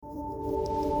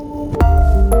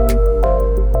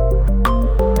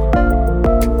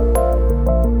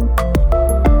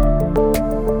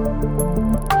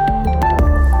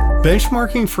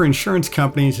Benchmarking for insurance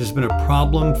companies has been a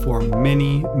problem for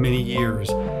many, many years.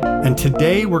 And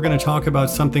today we're going to talk about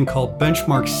something called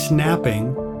benchmark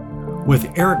snapping with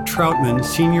Eric Troutman,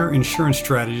 Senior Insurance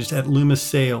Strategist at Loomis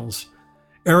Sayles.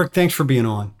 Eric, thanks for being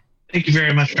on. Thank you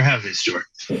very much for having me, Stuart.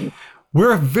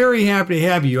 We're very happy to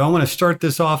have you. I want to start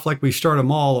this off like we start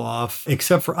them all off,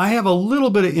 except for I have a little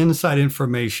bit of inside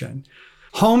information.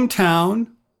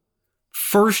 Hometown,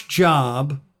 first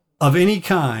job of any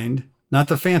kind, not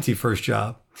the fancy first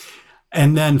job.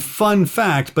 And then fun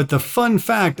fact, but the fun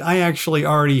fact I actually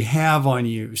already have on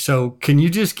you. So can you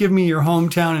just give me your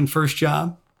hometown and first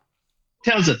job?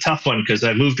 Hometown's a tough one because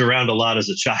I moved around a lot as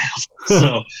a child.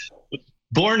 So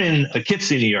born in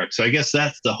Poughkeepsie, New York. So I guess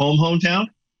that's the hometown.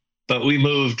 But we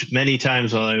moved many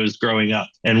times while I was growing up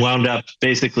and wound up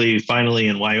basically finally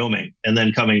in Wyoming and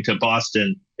then coming to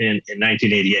Boston in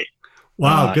 1988.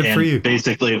 Wow, good for you.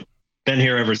 Basically been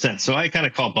here ever since. So I kind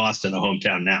of call Boston a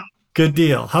hometown now. Good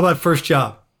deal. How about first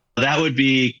job? That would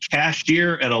be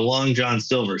cashier at a Long John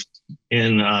Silver's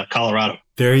in Colorado.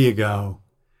 There you go.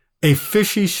 A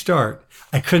fishy start.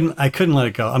 I couldn't let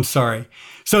it go. I'm sorry.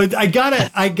 So I got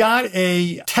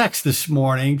a text this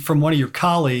morning from one of your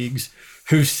colleagues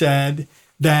who said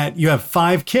that you have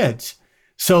 5 kids.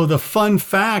 So the fun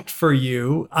fact for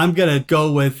you, I'm going to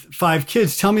go with 5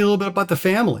 kids. Tell me a little bit about the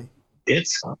family. It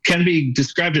can be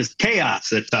described as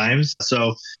chaos at times.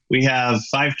 So we have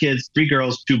 5 kids, 3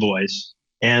 girls, 2 boys,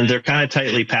 and they're kind of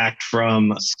tightly packed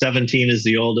from 17 is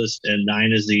the oldest and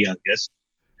 9 is the youngest.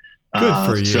 Good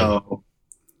for you.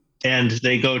 And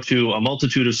they go to a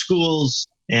multitude of schools,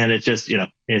 and it's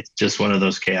just one of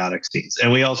those chaotic scenes.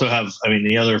 And we also have,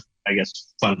 the other, I guess,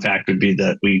 fun fact would be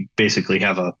that we basically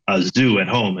have a zoo at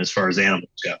home as far as animals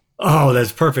go. Oh,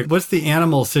 that's perfect. What's the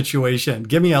animal situation?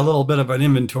 Give me a little bit of an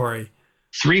inventory.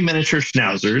 3 miniature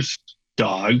schnauzers,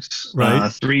 dogs, right.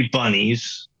 3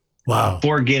 bunnies, wow,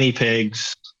 4 guinea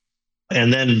pigs,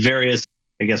 and then various,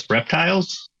 I guess,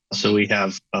 reptiles. So we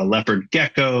have leopard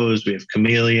geckos, we have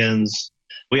chameleons.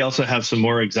 We also have some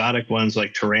more exotic ones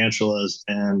like tarantulas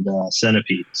and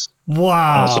centipedes.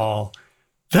 Wow.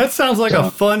 That sounds like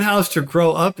a fun house to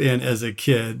grow up in as a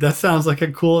kid. That sounds like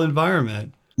a cool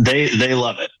environment. They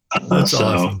love it. That's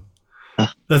awesome.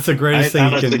 That's the greatest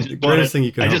thing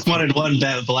you can. I just wanted one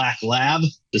black lab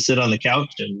to sit on the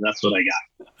couch, and that's what I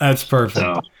got. That's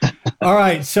perfect. All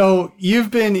right. So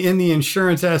you've been in the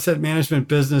insurance asset management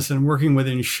business and working with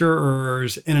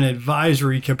insurers in an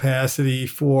advisory capacity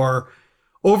for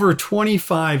over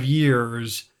 25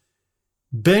 years.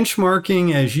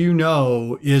 Benchmarking, as you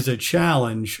know, is a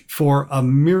challenge for a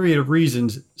myriad of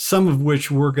reasons, some of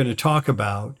which we're going to talk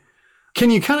about. Can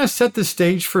you kind of set the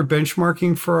stage for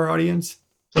benchmarking for our audience?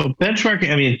 So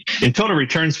benchmarking, in total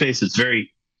return space, it's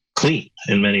very clean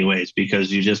in many ways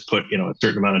because you just put, a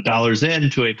certain amount of dollars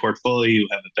into a portfolio, you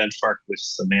have a benchmark which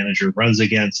the manager runs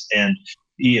against, and,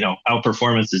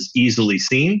 outperformance is easily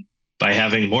seen by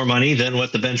having more money than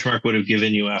what the benchmark would have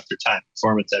given you after time.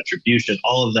 Performance attribution,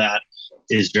 all of that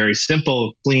is very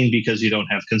simple, clean, because you don't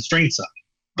have constraints on it.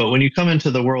 But when you come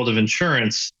into the world of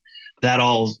insurance, that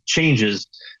all changes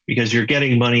because you're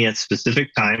getting money at specific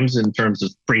times in terms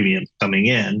of premiums coming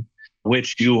in,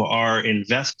 which you are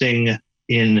investing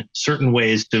in certain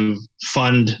ways to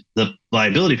fund the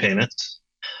liability payments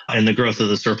and the growth of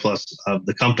the surplus of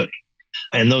the company.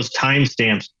 And those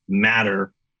timestamps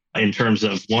matter in terms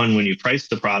of, one, when you price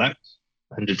the product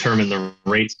and determine the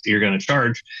rates that you're going to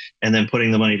charge, and then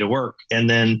putting the money to work, and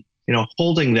then,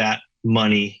 holding that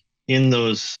money in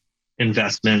those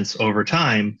investments over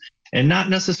time and not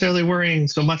necessarily worrying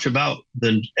so much about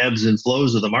the ebbs and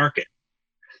flows of the market.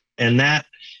 And that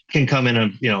can come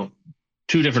in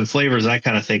 2 different flavors. I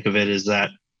kind of think of it as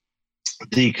that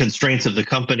the constraints of the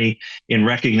company in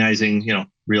recognizing,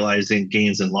 realizing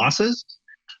gains and losses,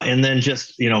 and then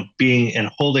just, being and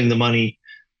holding the money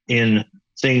in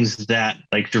things that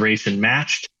like duration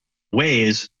matched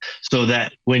ways so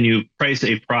that when you price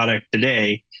a product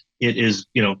today, it is,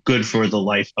 good for the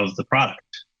life of the product.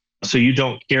 So you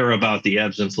don't care about the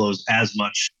ebbs and flows as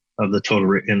much of the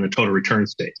total in the total return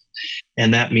space.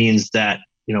 And that means that,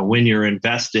 when you're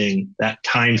investing, that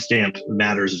timestamp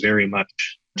matters very much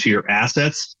to your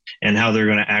assets and how they're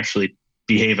going to actually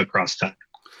behave across time.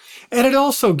 And it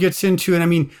also gets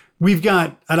into, we've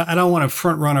got, I don't want to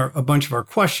front run a bunch of our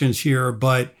questions here,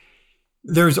 but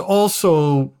there's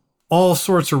also all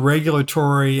sorts of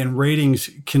regulatory and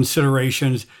ratings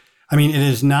considerations. It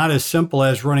is not as simple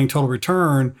as running total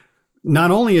return.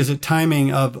 Not only is it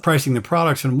timing of pricing the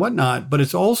products and whatnot, but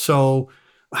it's also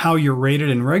how you're rated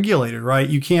and regulated, right?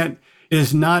 You can't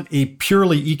is not a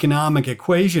purely economic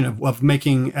equation of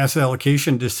making asset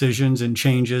allocation decisions and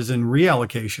changes and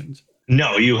reallocations.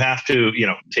 No, you have to,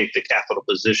 take the capital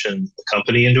position of the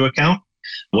company into account,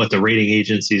 what the rating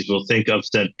agencies will think of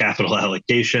said capital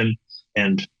allocation,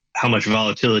 and how much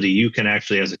volatility you can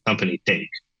actually as a company take.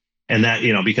 And that,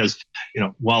 because,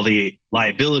 while the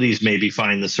liabilities may be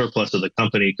fine, the surplus of the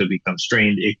company could become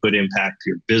strained. It could impact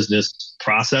your business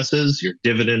processes, your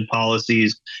dividend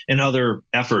policies, and other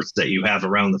efforts that you have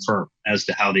around the firm as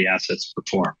to how the assets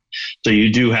perform. So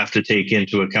you do have to take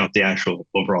into account the actual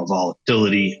overall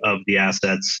volatility of the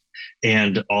assets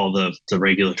and all the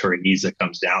regulatory needs that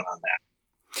comes down on that.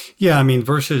 Yeah, I mean,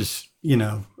 versus,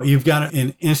 you've got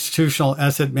an institutional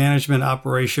asset management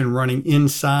operation running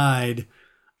inside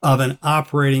of an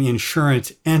operating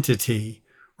insurance entity,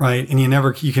 right? And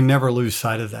you can never lose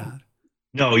sight of that.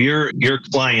 No, your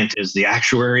client is the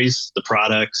actuaries, the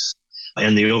products,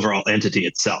 and the overall entity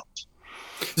itself.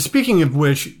 Speaking of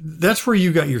which, that's where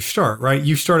you got your start, right?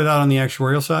 You started out on the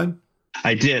actuarial side?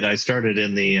 I did. I started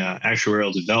in the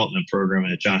actuarial development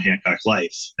program at John Hancock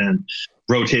Life and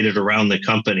rotated around the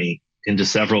company into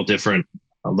several different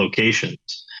locations.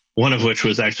 One of which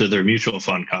was actually their mutual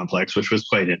fund complex, which was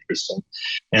quite interesting.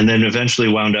 And then eventually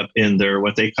wound up in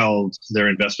what they called their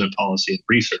investment policy and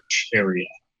research area.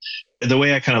 The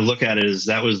way I kind of look at it is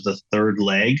that was the third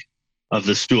leg of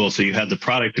the stool. So you had the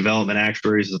product development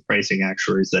actuaries, the pricing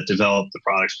actuaries that developed the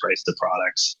products, priced the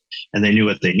products, and they knew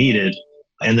what they needed.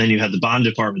 And then you had the bond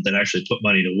department that actually put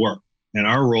money to work. And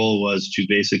our role was to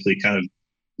basically kind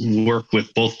of work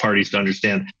with both parties to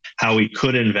understand how we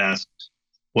could invest,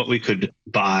 what we could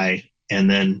buy, and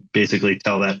then basically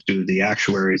tell that to the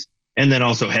actuaries, and then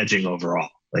also hedging overall,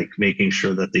 like making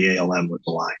sure that the ALM was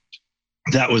aligned.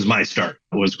 That was my start,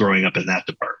 was growing up in that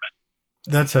department.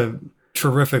 That's a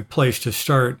terrific place to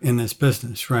start in this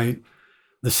business, right?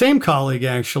 The same colleague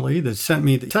actually that sent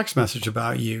me the text message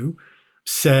about you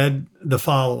said the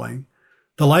following: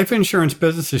 the life insurance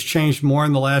business has changed more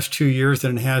in the last 2 years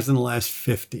than it has in the last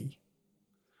 50.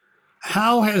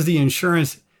 How has the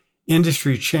insurance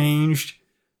industry changed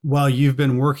while you've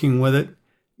been working with it?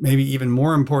 Maybe even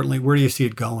more importantly, where do you see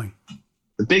it going?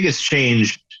 The biggest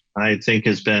change, I think,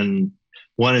 has been,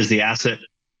 one is the asset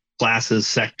classes,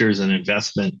 sectors, and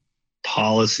investment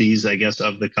policies, I guess,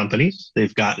 of the companies.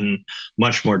 They've gotten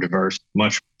much more diverse,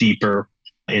 much deeper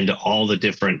into all the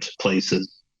different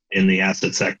places in the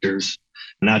asset sectors,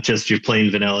 not just your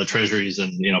plain vanilla treasuries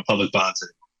and public bonds.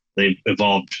 They've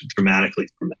evolved dramatically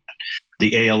from that.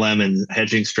 The ALM and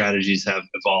hedging strategies have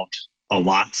evolved a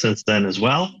lot since then as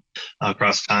well,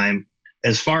 across time.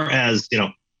 As far as,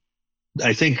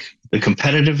 I think the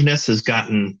competitiveness has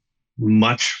gotten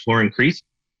much more increased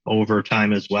over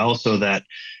time as well, so that,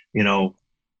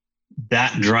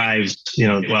 that drives,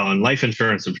 well, in life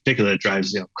insurance in particular, it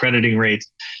drives, crediting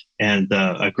rates and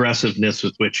the aggressiveness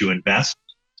with which you invest.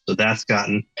 So that's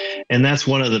gotten, and that's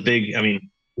one of the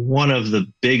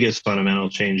biggest fundamental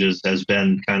changes has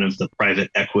been kind of the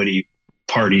private equity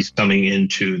parties coming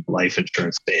into the life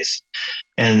insurance space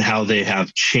and how they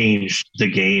have changed the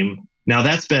game. Now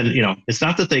that's been, it's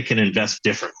not that they can invest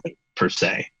differently per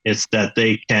se. It's that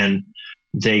they can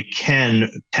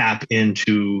tap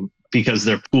into, because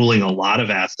they're pooling a lot of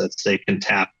assets, they can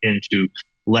tap into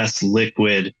less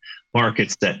liquid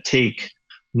markets that take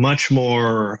much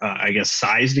more,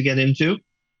 size to get into,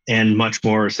 and much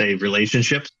more, say,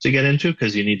 relationships to get into,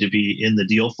 because you need to be in the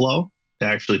deal flow to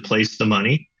actually place the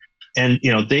money. And,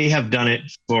 they've done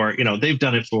it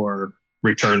for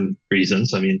return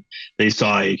reasons. I mean, they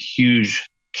saw a huge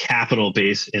capital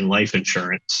base in life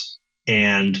insurance,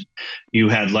 and you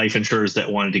had life insurers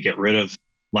that wanted to get rid of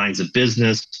lines of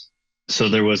business. So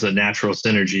there was a natural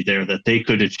synergy there that they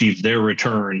could achieve their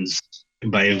returns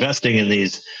by investing in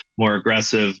these more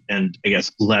aggressive and,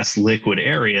 less liquid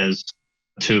areas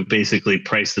to basically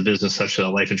price the business such that a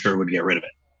life insurer would get rid of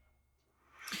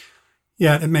it.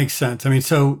 Yeah, it makes sense. I mean,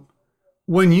 so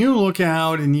when you look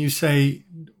out and you say,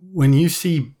 when you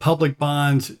see public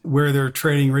bonds where their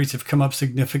trading rates have come up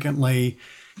significantly,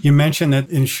 you mentioned that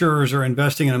insurers are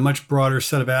investing in a much broader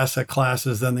set of asset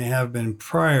classes than they have been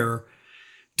prior.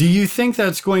 Do you think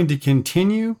that's going to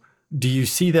continue? Do you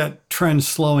see that trend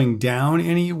slowing down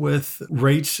any with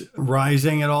rates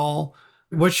rising at all?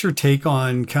 What's your take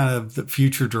on kind of the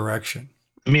future direction?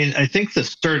 I mean, I think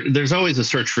there's always a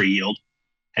search for yield.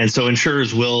 And so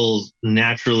insurers will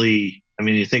naturally,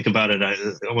 you think about it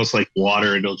almost like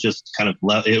water. It'll just kind of,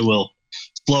 it will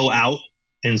flow out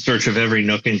in search of every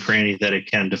nook and cranny that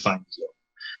it can to find yield.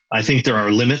 I think there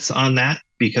are limits on that,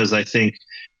 because I think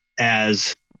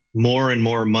as more and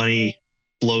more money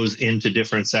flows into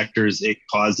different sectors, it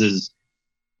causes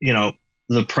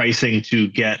the pricing to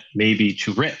get maybe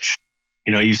too rich.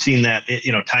 You've seen that,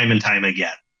 time and time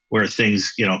again, where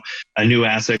things, a new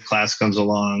asset class comes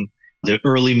along, the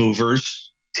early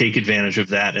movers take advantage of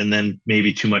that, and then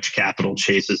maybe too much capital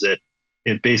chases it.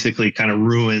 It basically kind of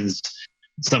ruins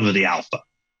some of the alpha,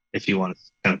 if you want to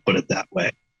kind of put it that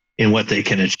way, in what they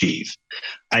can achieve.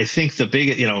 I think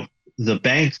the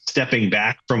bank stepping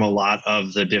back from a lot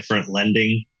of the different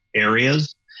lending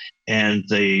areas and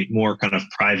the more kind of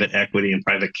private equity and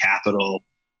private capital,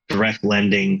 direct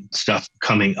lending stuff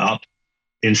coming up,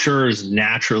 insurers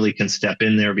naturally can step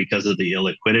in there because of the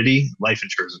illiquidity. Life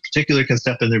insurers in particular can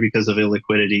step in there because of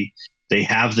illiquidity. They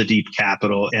have the deep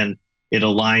capital, and it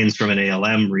aligns from an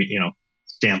ALM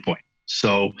standpoint.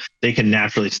 So they can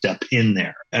naturally step in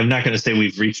there. I'm not going to say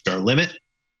we've reached our limit,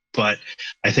 but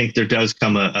I think there does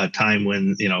come a time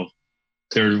when,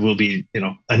 there will be,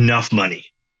 enough money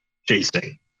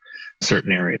chasing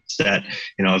certain areas that,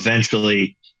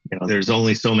 eventually, there's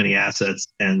only so many assets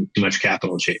and too much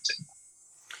capital chasing.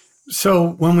 So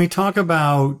when we talk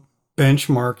about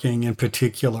benchmarking in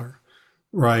particular,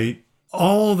 right,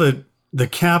 all the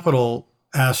capital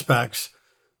aspects,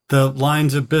 the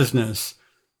lines of business,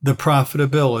 the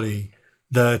profitability,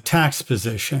 the tax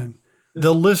position,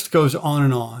 the list goes on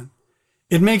and on.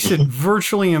 It makes it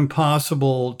virtually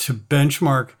impossible to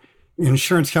benchmark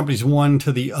insurance companies one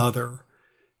to the other.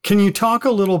 Can you talk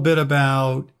a little bit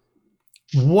about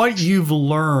what you've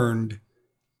learned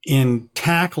in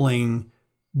tackling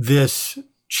this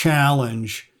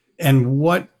challenge and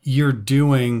what you're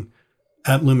doing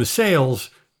at Luma Sales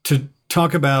to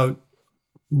talk about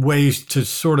ways to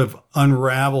sort of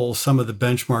unravel some of the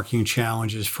benchmarking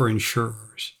challenges for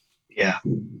insurers? Yeah.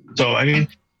 So,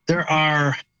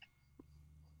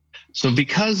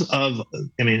 because of,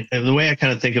 the way I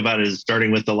kind of think about it is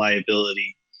starting with the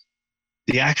liability.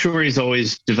 The actuaries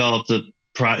always develop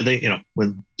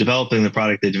when developing the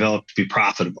product, they develop to be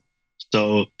profitable.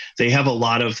 So they have a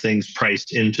lot of things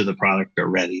priced into the product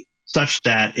already, such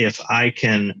that if I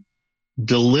can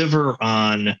deliver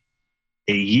on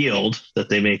a yield that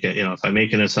they make, if I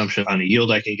make an assumption on a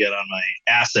yield I can get on my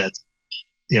assets,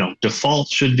 default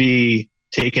should be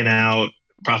taken out,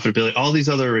 profitability, all these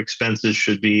other expenses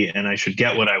should be, and I should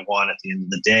get what I want at the end of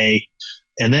the day.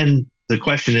 And then the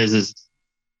question is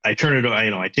I turn it,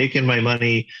 I take in my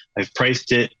money, I've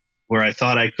priced it where I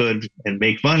thought I could and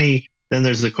make money. Then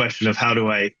there's the question of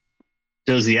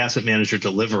does the asset manager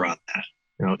deliver on that?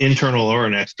 Internal or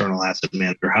an external asset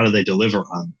manager, how do they deliver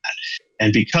on that?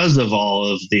 And because of all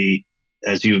of the,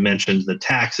 as you mentioned, the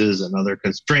taxes and other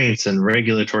constraints and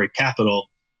regulatory capital,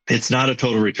 it's not a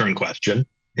total return question.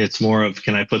 It's more of,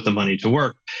 can I put the money to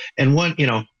work? And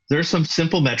there's some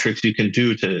simple metrics you can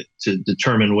do to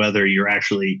determine whether you're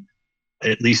actually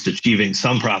at least achieving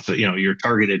some profit, your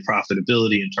targeted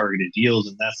profitability and targeted yield.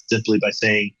 And that's simply by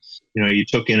saying, you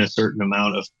took in a certain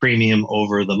amount of premium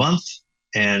over the month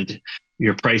and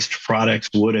your priced products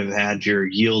would have had your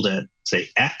yield at, say,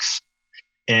 X,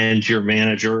 and your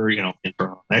manager,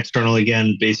 internal, external,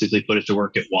 again, basically put it to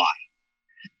work at Y.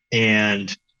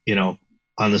 And,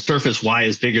 on the surface, Y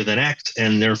is bigger than X,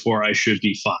 and therefore I should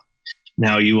be fine.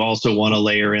 Now, you also want to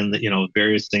layer in the,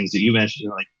 various things that you mentioned,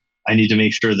 like I need to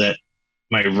make sure that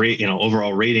my rate,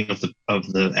 overall rating of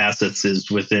the assets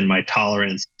is within my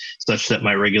tolerance, such that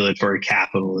my regulatory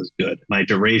capital is good. My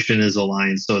duration is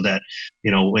aligned so that,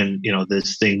 when,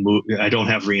 this thing moves, I don't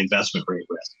have reinvestment rate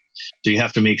risk. So you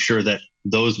have to make sure that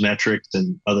those metrics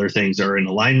and other things are in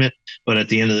alignment. But at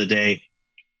the end of the day,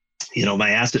 my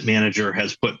asset manager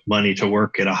has put money to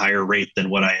work at a higher rate than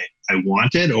what I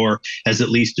wanted, or has at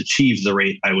least achieved the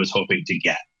rate I was hoping to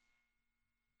get.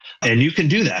 And you can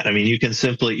do that. You can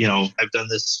simply, I've done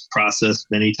this process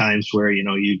many times where,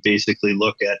 you basically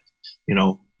look at,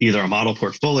 either a model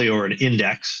portfolio or an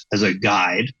index as a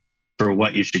guide for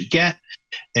what you should get.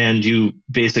 And you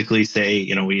basically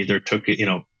say, we either took it,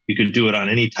 you could do it on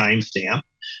any timestamp.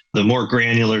 The more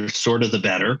granular sort of the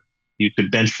better. You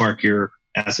could benchmark your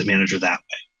asset manager that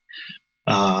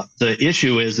way. The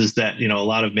issue is that, a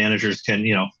lot of managers can,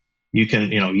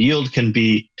 yield can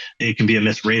be a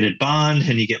misrated bond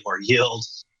and you get more yield.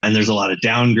 And there's a lot of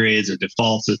downgrades or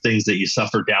defaults or things that you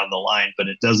suffer down the line, but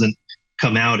it doesn't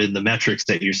come out in the metrics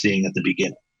that you're seeing at the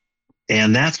beginning.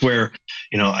 And that's where,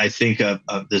 I think of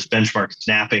this benchmark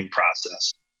snapping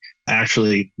process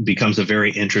actually becomes a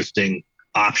very interesting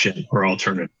option or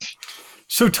alternative.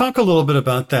 So talk a little bit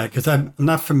about that, because I'm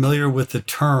not familiar with the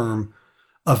term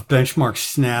of benchmark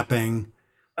snapping.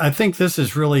 I think this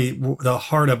is really the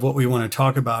heart of what we want to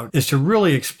talk about, is to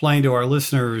really explain to our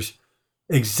listeners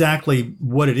exactly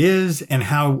what it is and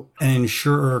how an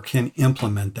insurer can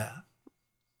implement that.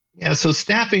 Yeah, so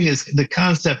snapping is the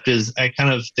concept is I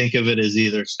kind of think of it as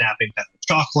either snapping kind of a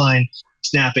chalk line,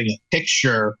 snapping a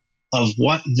picture of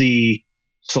what the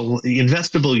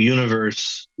investable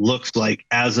universe looks like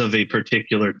as of a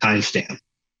particular timestamp.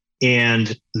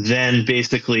 And then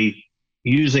basically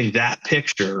using that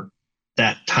picture,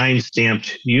 that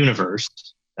time-stamped universe,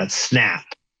 that snap,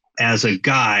 as a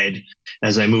guide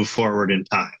as I move forward in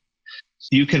time.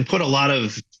 You can put a lot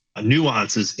of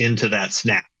nuances into that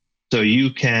snap. So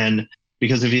you can,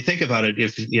 because if you think about it,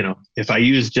 if I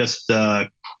use just the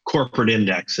corporate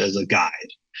index as a guide,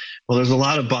 well, there's a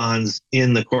lot of bonds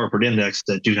in the corporate index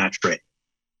that do not trade,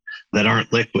 that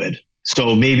aren't liquid.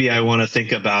 So maybe I want to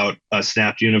think about a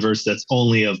snapped universe that's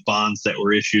only of bonds that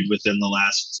were issued within the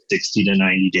last 60 to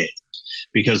 90 days,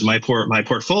 because my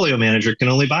portfolio manager can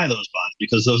only buy those bonds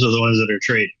because those are the ones that are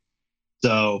trading.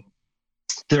 So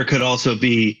there could also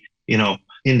be,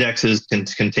 indexes can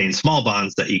contain small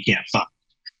bonds that you can't find.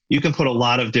 You can put a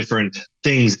lot of different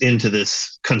things into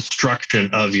this construction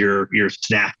of your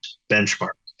snapped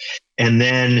benchmark. And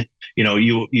then,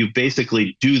 you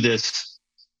basically do this,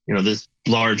 this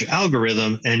large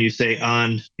algorithm, and you say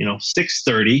on,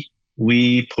 6/30,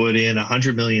 we put in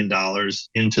 $100 million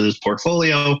into this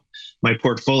portfolio. My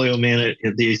portfolio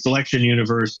the selection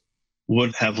universe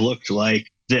would have looked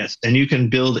like this. And you can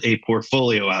build a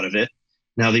portfolio out of it.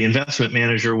 Now the investment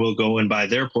manager will go and buy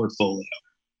their portfolio.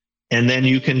 And then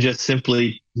you can just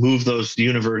simply move those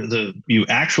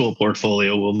actual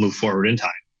portfolio will move forward in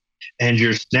time. And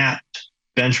your snapped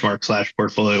benchmark /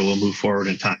 portfolio will move forward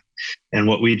in time. And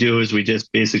what we do is we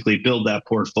just basically build that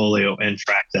portfolio and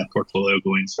track that portfolio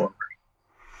going forward.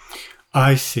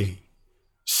 I see.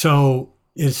 So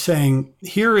it's saying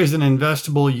here is an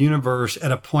investable universe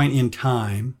at a point in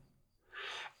time.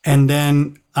 And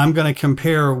then I'm going to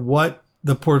compare what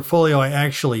the portfolio I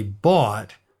actually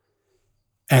bought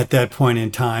at that point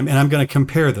in time. And I'm going to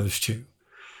compare those two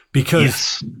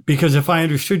because if I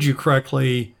understood you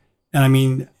correctly, and I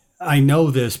mean, I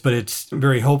know this, but it's a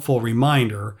very hopeful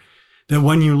reminder that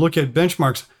when you look at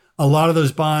benchmarks, a lot of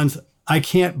those bonds I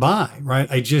can't buy,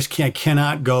 right? I just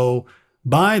cannot go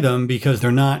buy them because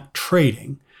they're not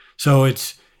trading. So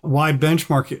it's why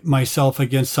benchmark myself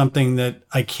against something that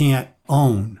I can't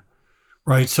own,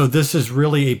 right? So this is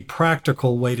really a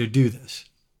practical way to do this.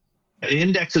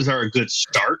 Indexes are a good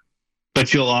start,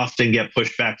 but you'll often get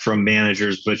pushback from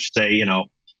managers which say,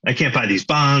 I can't buy these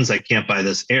bonds. I can't buy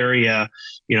this area.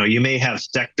 You may have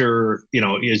sector,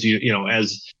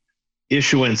 as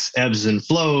issuance ebbs and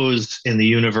flows in the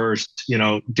universe,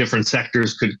 different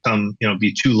sectors could come,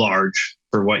 be too large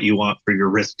for what you want for your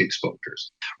risk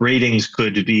exposures. Ratings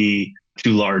could be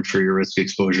too large for your risk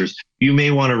exposures. You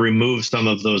may want to remove some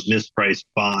of those mispriced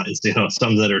bonds,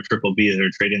 some that are triple B that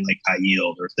are trading like high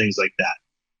yield or things like that.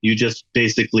 You just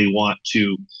basically want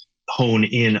to hone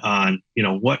in on,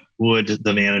 what would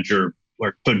the manager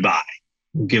or could buy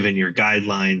given your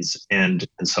guidelines and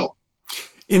so on.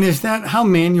 And is that, how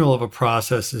manual of a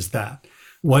process is that?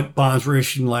 What bonds were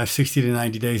issued in the last 60 to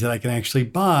 90 days that I can actually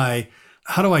buy?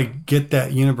 How do I get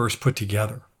that universe put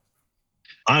together?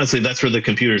 Honestly, that's where the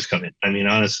computers come in. I mean,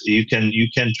 honestly,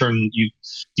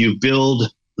 you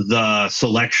build the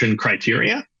selection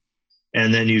criteria,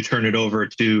 and then you turn it over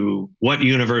to what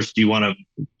universe do you want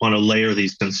to layer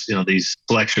these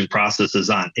selection processes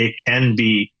on. It can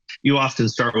be, you often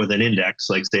start with an index,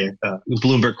 like say a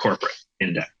Bloomberg corporate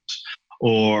index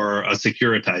or a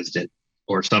securitized index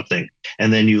or something,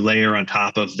 and then you layer on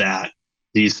top of that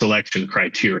these selection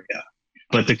criteria.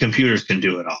 But the computers can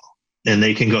do it all. And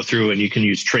they can go through and you can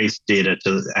use trace data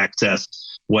to access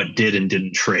what did and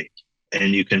didn't trade.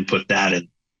 And you can put that in.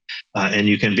 And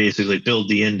you can basically build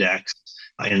the index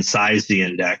and size the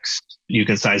index. You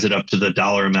can size it up to the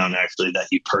dollar amount actually that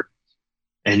you purchased.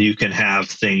 And you can have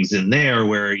things in there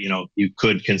where, you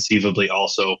could conceivably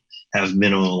also have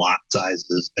minimum lot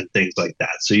sizes and things like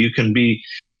that. So you can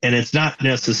and it's not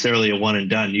necessarily a one and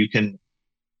done.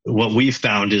 What we've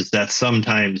found is that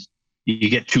sometimes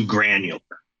you get too granular.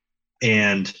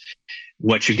 And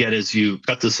what you get is you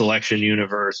cut the selection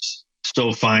universe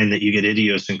so fine that you get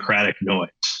idiosyncratic noise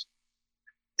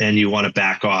and you want to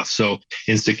back off. So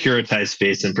in securitized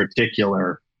space in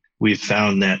particular, we've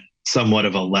found that somewhat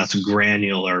of a less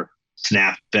granular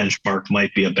snap benchmark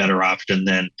might be a better option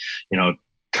than,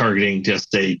 targeting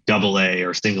just a AA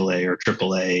or single A or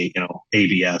triple A,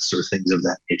 ABS or things of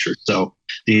that nature. So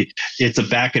it's a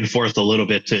back and forth a little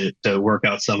bit to work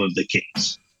out some of the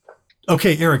kinks.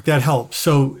 Okay, Eric, that helps.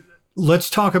 So let's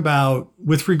talk about,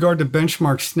 with regard to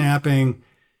benchmark snapping,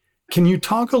 can you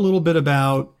talk a little bit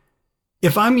about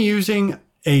if I'm using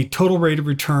a total rate of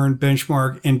return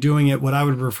benchmark and doing it what I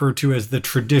would refer to as the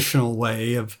traditional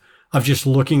way of of just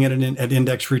looking at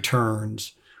index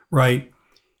returns, right?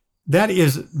 That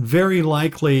is very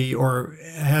likely or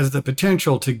has the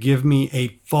potential to give me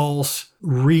a false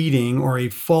reading or a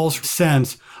false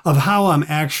sense of how I'm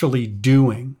actually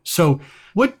doing. So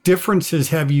what differences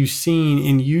have you seen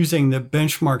in using the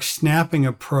benchmark snapping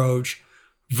approach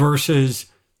versus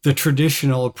the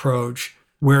traditional approach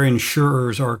where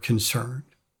insurers are concerned?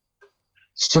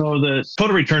 So the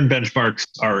total return benchmarks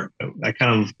are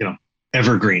kind of,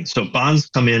 evergreen. So bonds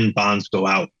come in, bonds go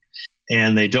out,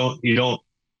 and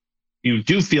you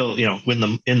do feel,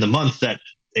 in the month that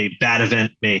a bad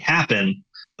event may happen,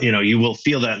 you will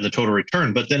feel that in the total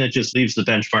return, but then it just leaves the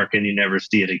benchmark and you never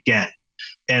see it again.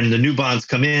 And the new bonds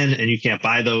come in and you can't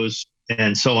buy those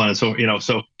and so on. And so,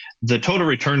 so the total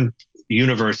return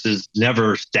universe is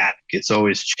never static. It's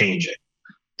always changing.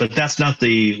 But that's not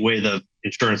the way the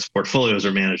insurance portfolios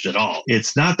are managed at all.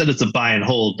 It's not that it's a buy and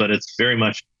hold, but it's very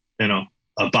much,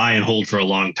 a buy and hold for a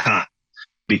long time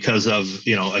because of,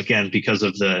 because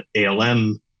of the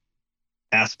ALM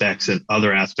aspects and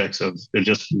other aspects of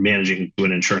just managing to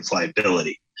an insurance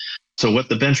liability. So what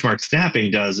the benchmark snapping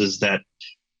does is that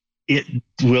it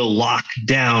will lock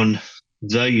down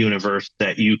the universe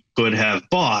that you could have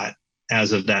bought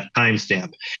as of that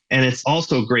timestamp. And it's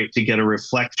also great to get a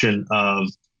reflection of,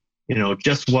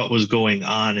 just what was going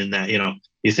on in that,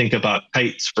 you think about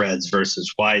tight spreads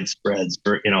versus wide spreads,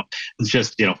 or,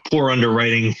 just, poor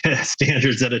underwriting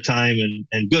standards at a time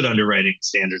and good underwriting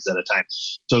standards at a time.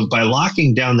 So by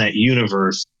locking down that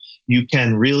universe, you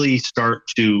can really start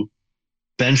to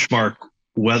benchmark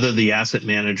whether the asset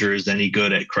manager is any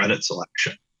good at credit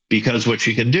selection. Because what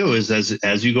you can do is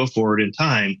as you go forward in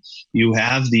time, you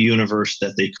have the universe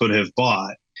that they could have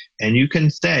bought, and you can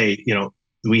say,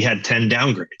 we had 10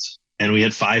 downgrades and we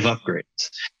had 5 upgrades.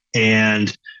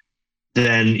 And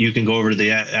then you can go over to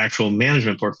the actual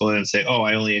management portfolio and say, oh,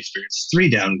 I only experienced 3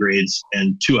 downgrades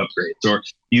and 2 upgrades. Or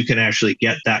you can actually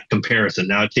get that comparison.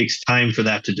 Now it takes time for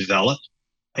that to develop.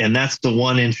 And that's the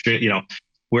one instrument,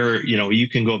 where, you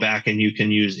can go back and you can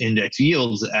use index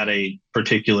yields at a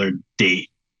particular date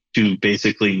to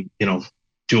basically,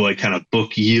 do a kind of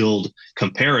book yield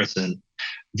comparison.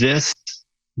 This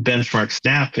benchmark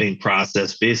snapping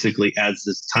process basically adds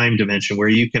this time dimension where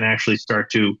you can actually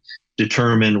start to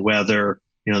determine whether,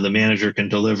 the manager can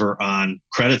deliver on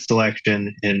credit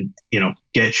selection and,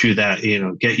 get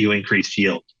you increased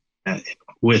yield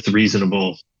with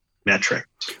reasonable metrics.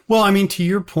 Well, I mean, to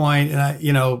your point,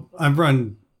 and I've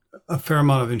run a fair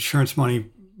amount of insurance money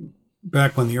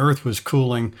back when the earth was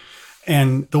cooling.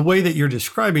 And the way that you're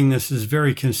describing this is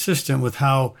very consistent with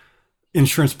how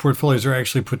insurance portfolios are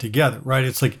actually put together, right?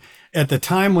 It's like at the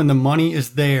time when the money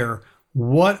is there,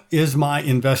 what is my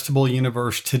investable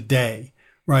universe today,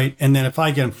 right? And then if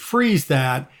I can freeze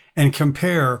that and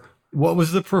compare what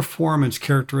was the performance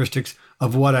characteristics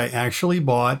of what I actually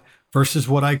bought versus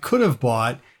what I could have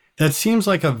bought, that seems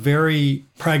like a very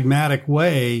pragmatic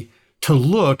way to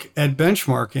look at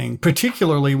benchmarking,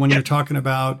 particularly when you're talking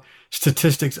about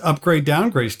statistics, upgrade,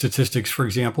 downgrade statistics, for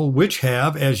example, which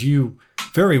have, as you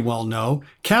very well know,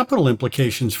 capital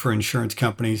implications for insurance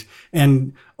companies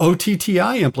and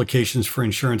OTTI implications for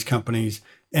insurance companies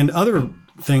and other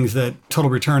things that total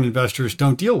return investors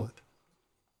don't deal with.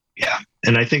 Yeah.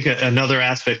 And I think another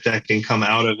aspect that can come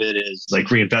out of it is like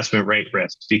reinvestment rate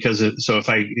risk, because if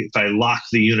I lock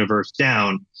the universe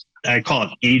down, I call it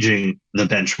aging the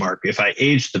benchmark. If I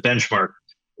age the benchmark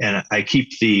and I keep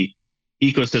the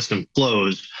ecosystem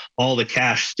closed, all the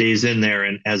cash stays in there.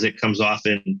 And as it comes off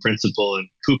in principal and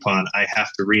coupon, I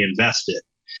have to reinvest it.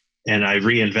 And I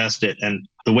reinvest it. And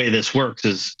the way this works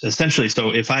is essentially,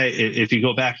 so if you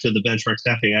go back to the benchmark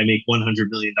snapping, I make $100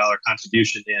 million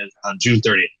contribution on June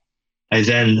 30th. I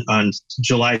then on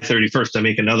July 31st, I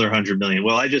make another 100 million.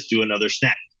 Well, I just do another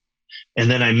snap.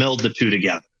 And then I meld the two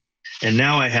together. And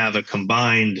now I have a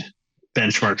combined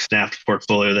benchmark snapped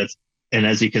portfolio and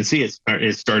as you can see,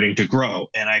 it's starting to grow,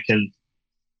 and I can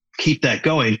keep that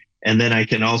going. And then I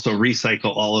can also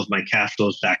recycle all of my cash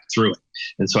flows back through it.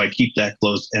 And so I keep that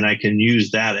close, and I can use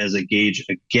that as a gauge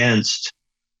against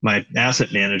my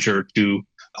asset manager to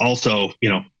also,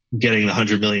 getting the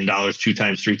 $100 million 2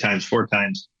 times, 3 times, 4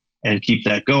 times, and keep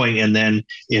that going. And then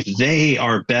if they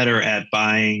are better at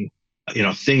buying,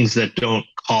 things that don't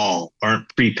call,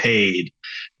 aren't prepaid,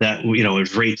 that,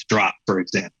 if rates drop, for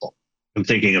example, I'm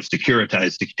thinking of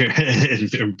securitized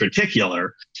in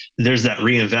particular, there's that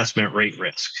reinvestment rate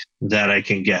risk that I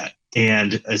can get.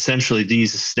 And essentially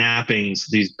these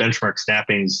benchmark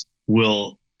snappings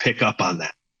will pick up on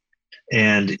that.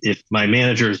 And if my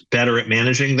manager is better at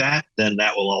managing that, then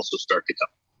that will also start to come.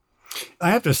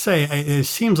 I have to say, it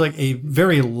seems like a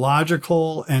very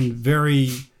logical and very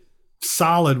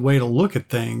solid way to look at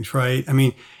things, right? I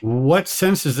mean, what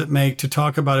sense does it make to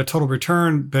talk about a total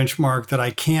return benchmark that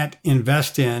I can't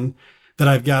invest in, that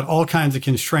I've got all kinds of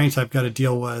constraints I've got to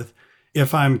deal with?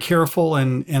 If I'm careful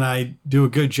and I do a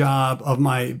good job of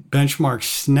my benchmark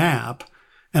snap,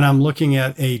 and I'm looking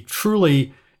at a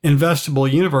truly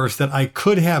investable universe that I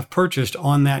could have purchased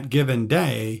on that given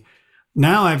day,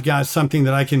 now I've got something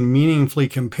that I can meaningfully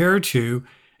compare to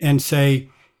and say,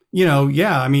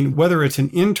 yeah, I mean, whether it's an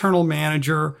internal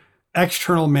manager,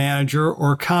 external manager,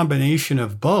 or a combination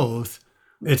of both,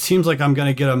 it seems like I'm going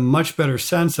to get a much better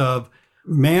sense of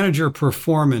manager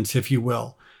performance, if you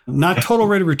will. Not total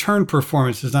rate of return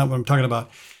performance is not what I'm talking about.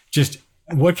 Just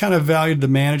what kind of value did the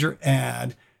manager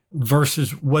add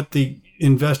versus what the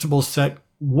investable set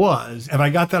was. Have I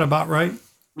got that about right?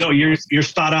 No, you're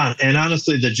spot on. And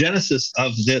honestly, the genesis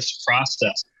of this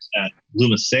process at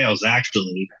Loomis Sayles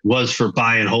actually was for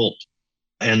buy and hold.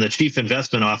 And the chief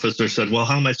investment officer said, well,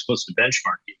 how am I supposed to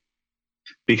benchmark you?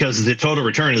 Because the total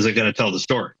return isn't going to tell the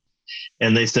story.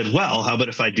 And they said, well, how about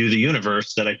if I do the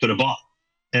universe that I could have bought?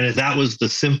 And that was the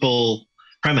simple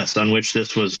premise on which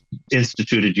this was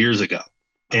instituted years ago.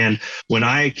 And when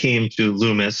I came to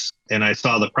Loomis and I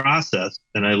saw the process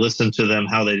and I listened to them,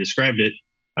 how they described it,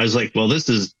 I was like, well, this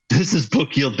is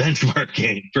book yield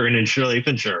benchmarking for an life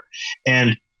insurer.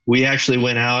 And we actually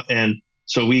went out, and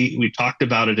so we talked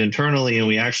about it internally, and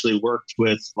we actually worked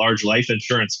with large life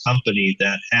insurance company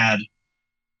that had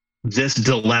this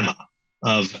dilemma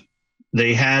of,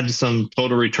 they had some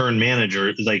total return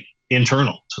manager, like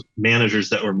internal managers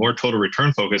that were more total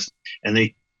return focused, and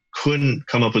they couldn't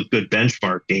come up with good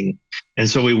benchmarking. And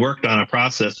so we worked on a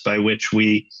process by which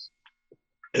we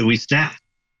snap.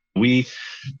 We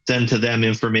send to them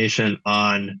information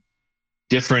on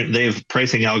they have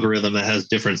pricing algorithm that has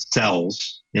different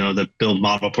cells, that build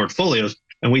model portfolios,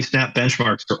 and we snap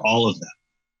benchmarks for all of them.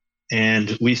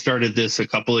 And we started this a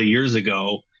couple of years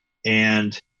ago,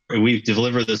 and we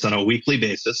deliver this on a weekly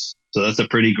basis. So that's a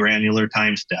pretty granular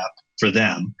time step for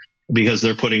them because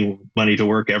they're putting money to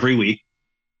work every week.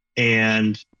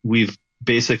 And we've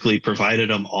basically provided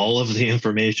them all of the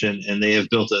information, and they have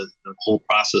built a whole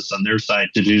process on their side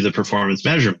to do the performance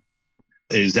measurement,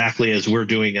 exactly as we're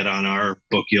doing it on our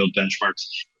book yield benchmarks.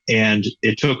 And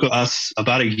it took us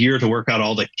about a year to work out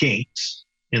all the kinks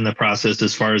in the process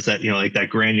as far as that, like that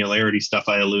granularity stuff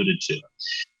I alluded to,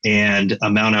 and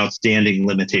amount outstanding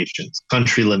limitations,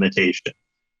 country limitation,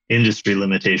 industry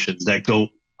limitations that go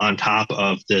on top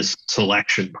of this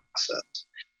selection process.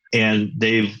 And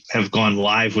they have gone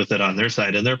live with it on their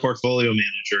side, and their portfolio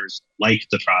managers like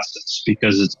the process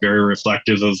because it's very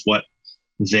reflective of what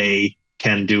they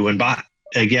can do and buy.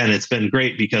 Again, it's been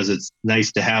great because it's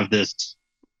nice to have this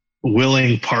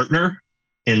willing partner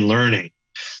in learning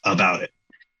about it.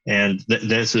 And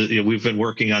this is, we've been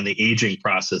working on the aging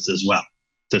process as well.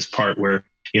 This part where,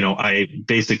 I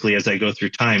basically, as I go through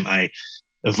time, I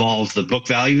evolve the book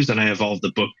values and I evolve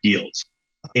the book yields.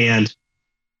 And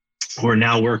we're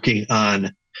now working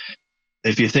on,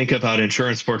 if you think about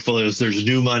insurance portfolios, there's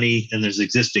new money and there's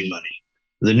existing money.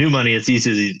 The new money, it's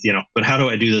easy to, but how do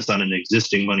I do this on an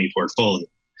existing money portfolio?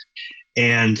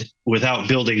 And without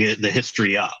building the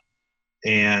history up.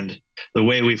 And the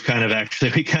way we've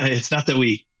it's not that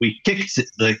we kicked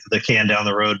the can down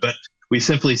the road, but we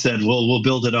simply said, well, we'll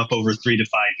build it up over 3 to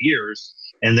 5 years,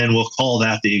 and then we'll call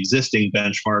that the existing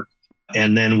benchmark.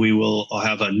 And then we will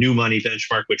have a new money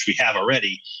benchmark, which we have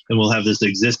already. And we'll have this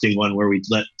existing one where we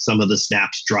let some of the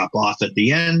snaps drop off at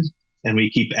the end, and we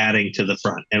keep adding to the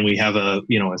front. And we have a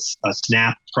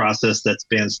snap process that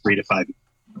spans 3 to 5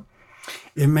 years.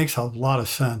 It makes a lot of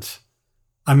sense.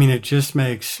 I mean, it's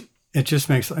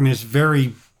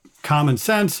very common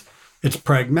sense. It's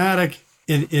pragmatic.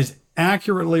 It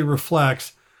accurately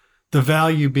reflects the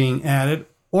value being added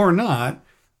or not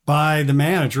by the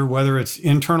manager, whether it's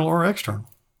internal or external.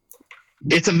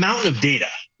 It's a mountain of data.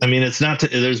 I mean, it's not,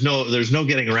 there's no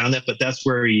getting around that, but that's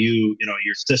where your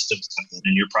systems come in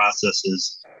and your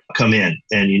processes come in,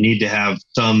 and you need to have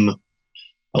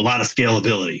a lot of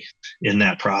scalability in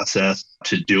that process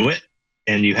to do it.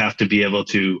 And you have to be able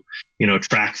to,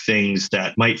 track things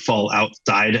that might fall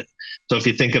outside. So if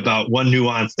you think about one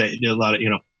nuance that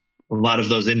a lot of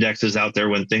those indexes out there,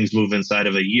 when things move inside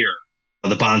of a year,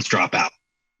 the bonds drop out.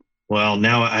 Well,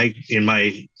 now in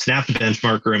my snap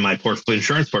benchmark or in my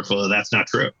insurance portfolio, that's not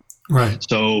true. Right.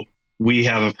 So we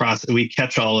have a process. We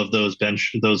catch all of those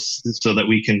so that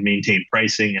we can maintain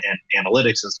pricing and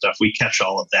analytics and stuff. We catch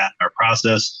all of that in our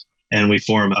process, and we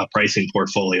form a pricing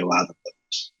portfolio out of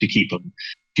those to keep them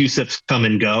CUSIPs come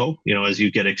and go, as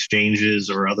you get exchanges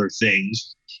or other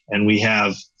things. And we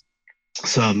have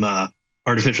some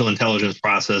artificial intelligence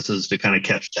processes to kind of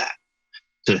catch that,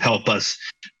 to help us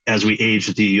as we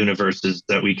age the universes,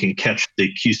 that we can catch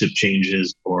the CUSIP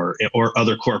changes or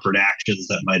other corporate actions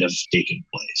that might have taken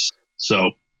place.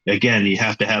 So again, you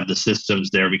have to have the systems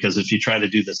there, because if you try to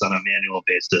do this on a manual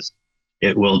basis,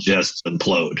 it will just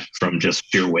implode from just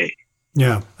sheer weight.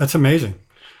 Yeah, that's amazing.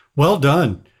 Well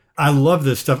done. I love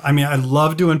this stuff. I mean, I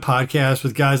love doing podcasts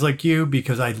with guys like you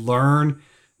because I learn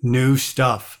new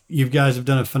stuff. You guys have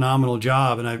done a phenomenal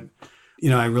job, and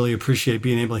I really appreciate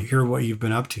being able to hear what you've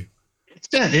been up to.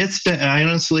 It's been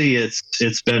honestly,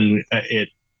 it's been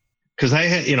because I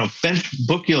had,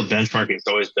 book yield benchmarking has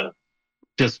always been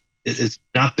just, it's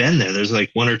not been there. There's like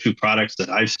one or two products that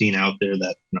I've seen out there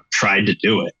that tried to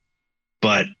do it,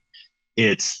 but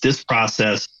this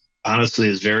process honestly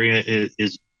it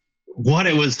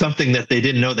was something that they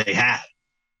didn't know they had,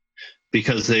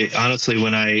 because they honestly,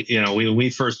 when when we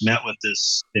first met with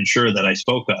this insurer that I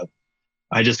spoke of,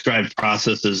 I described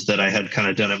processes that I had kind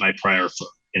of done at my prior firm.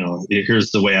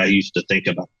 Here's the way I used to think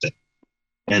about it.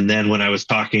 And then when I was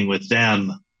talking with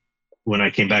them, when I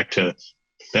came back to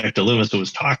Loomis, I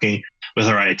was talking with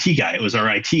our IT guy. It was our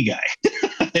IT guy.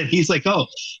 And he's like, "Oh,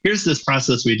 here's this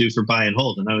process we do for buy and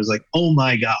hold." And I was like, "Oh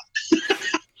my God."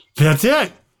 That's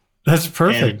it. That's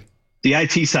perfect. And the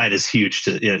IT side is huge.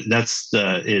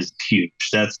 Is huge.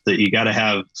 You got to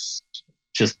have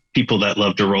just people that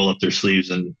love to roll up their sleeves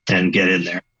and get in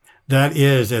there. That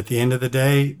is, at the end of the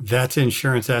day, that's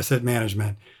insurance asset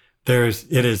management.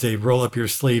 It is a roll up your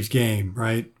sleeves game,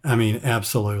 right? I mean,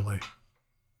 absolutely.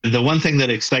 The one thing that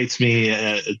excites me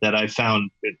that I found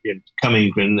in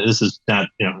coming, and this is not,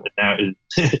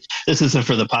 this isn't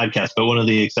for the podcast, but one of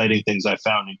the exciting things I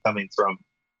found in coming from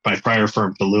my prior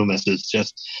firm to Loomis is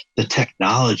just the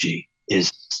technology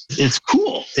it's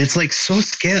cool. It's like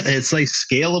it's like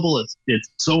scalable. It's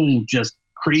so just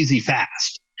crazy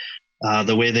fast.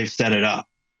 The way they've set it up,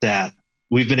 that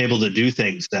we've been able to do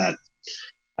things that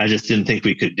I just didn't think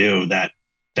we could do that.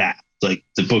 Like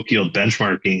the book yield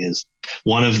benchmarking is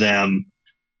one of them.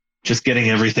 Just getting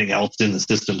everything else in the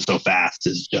system so fast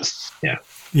is just,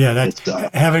 Yeah, that's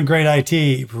having great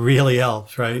IT really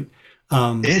helps, right?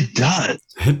 It does.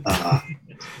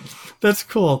 That's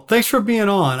cool. Thanks for being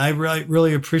on. I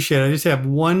really appreciate it. I just have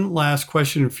one last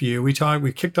question for you. We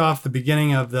kicked off the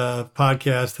beginning of the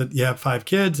podcast that you have 5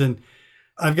 kids, and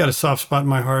I've got a soft spot in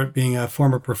my heart being a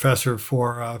former professor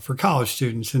for college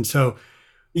students. And so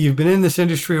you've been in this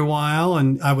industry a while,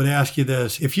 and I would ask you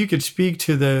this: if you could speak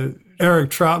to the Eric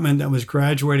Troutman that was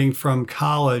graduating from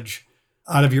college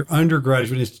out of your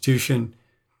undergraduate institution,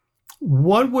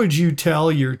 what would you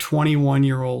tell your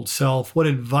 21-year-old self? What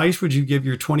advice would you give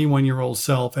your 21-year-old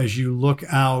self as you look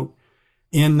out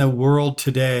in the world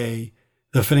today,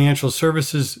 the financial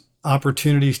services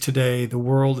opportunities today, the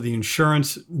world, the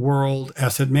insurance world,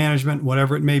 asset management,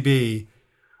 whatever it may be?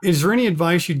 Is there any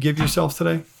advice you'd give yourself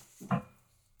today?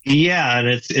 Yeah, and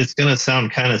it's going to sound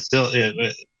kind of still,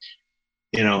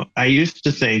 I used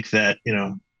to think that,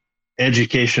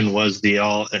 education was the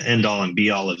end all and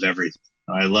be all of everything.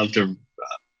 I love to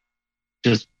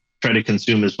just try to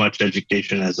consume as much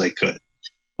education as I could.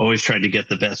 Always tried to get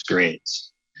the best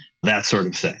grades, that sort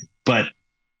of thing. But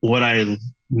what I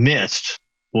missed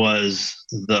was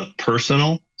the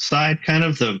personal side, kind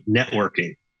of the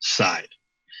networking side.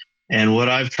 And what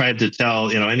I've tried to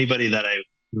tell, anybody that I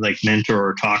like mentor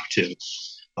or talk to,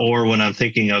 or when I'm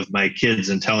thinking of my kids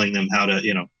and telling them how to,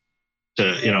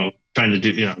 trying to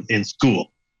do, in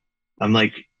school, I'm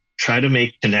like, try to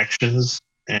make connections,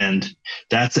 and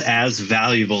that's as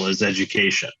valuable as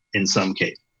education in some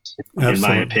cases, in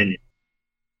my opinion.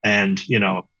 And,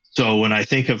 so when I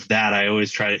think of that, I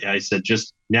always I said,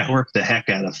 just network the heck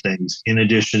out of things in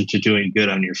addition to doing good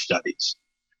on your studies.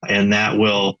 And that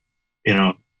will,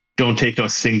 don't take a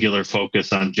singular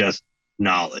focus on just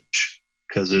knowledge,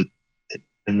 because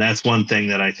and that's one thing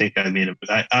that I think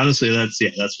honestly,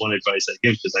 that's one advice I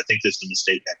give, because I think this is a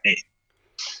mistake I made.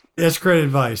 That's great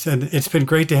advice. And it's been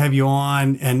great to have you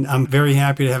on. And I'm very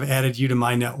happy to have added you to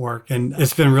my network. And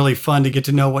it's been really fun to get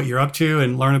to know what you're up to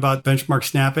and learn about benchmark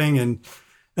snapping. And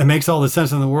it makes all the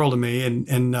sense in the world to me.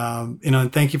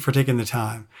 And thank you for taking the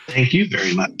time. Thank you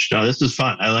very much. No, this is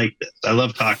fun. I like this. I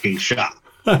love talking shop.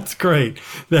 That's great.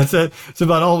 That's it. It's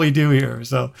about all we do here.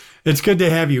 So it's good to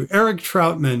have you. Eric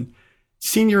Troutman,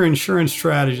 Senior Insurance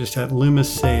Strategist at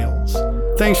Loomis Sayles.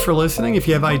 Thanks for listening. If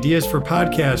you have ideas for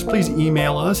podcasts, please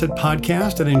email us at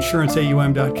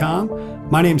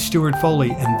podcast@insuranceaum.com. My name's Stuart Foley,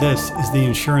 and this is the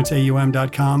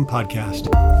insuranceaum.com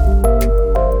podcast.